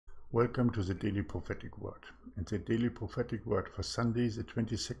Welcome to the Daily Prophetic Word. And the Daily Prophetic Word for Sunday, the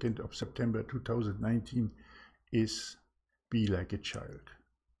 22nd of September 2019 is be like a child.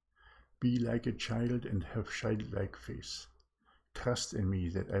 Be like a child and have childlike faith. Trust in me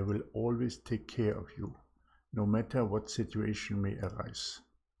that I will always take care of you, no matter what situation may arise.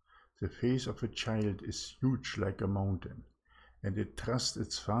 The faith of a child is huge like a mountain, and it trusts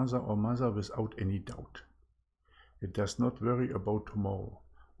its father or mother without any doubt. It does not worry about tomorrow,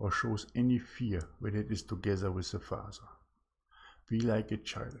 or shows any fear when it is together with the Father. Be like a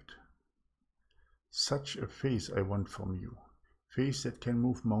child. Such a faith I want from you, faith that can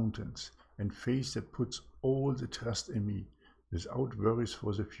move mountains, and faith that puts all the trust in me without worries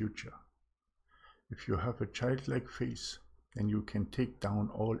for the future. If you have a childlike faith, then you can take down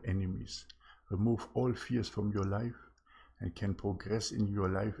all enemies, remove all fears from your life, and can progress in your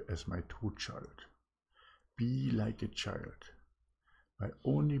life as my true child. Be like a child. My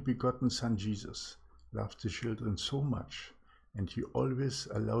only begotten Son Jesus loved the children so much, and he always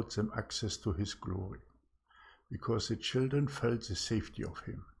allowed them access to his glory, because the children felt the safety of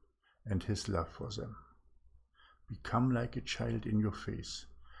him and his love for them. Become like a child in your faith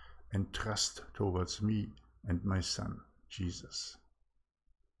and trust towards me and my Son Jesus.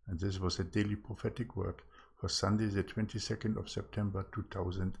 And this was a daily prophetic word for Sunday, the 22nd of September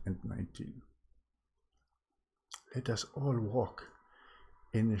 2019. Let us all walk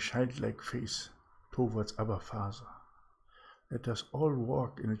in a childlike faith towards our Father. Let us all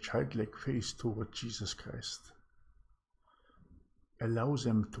walk in a childlike faith toward Jesus Christ. Allow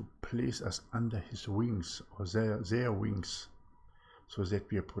them to place us under his wings or their wings, so that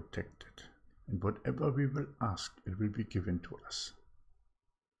we are protected. And whatever we will ask, it will be given to us.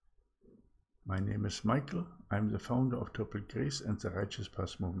 My name is Michael. I'm the founder of Triple Grace and the Righteous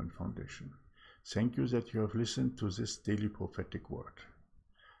Path Movement Foundation. Thank you that you have listened to this daily prophetic word.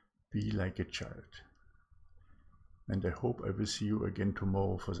 Be like a child. And I hope I will see you again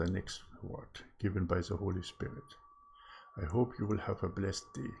tomorrow for the next word given by the Holy Spirit. I hope you will have a blessed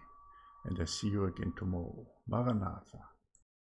day, and I see you again tomorrow. Maranatha.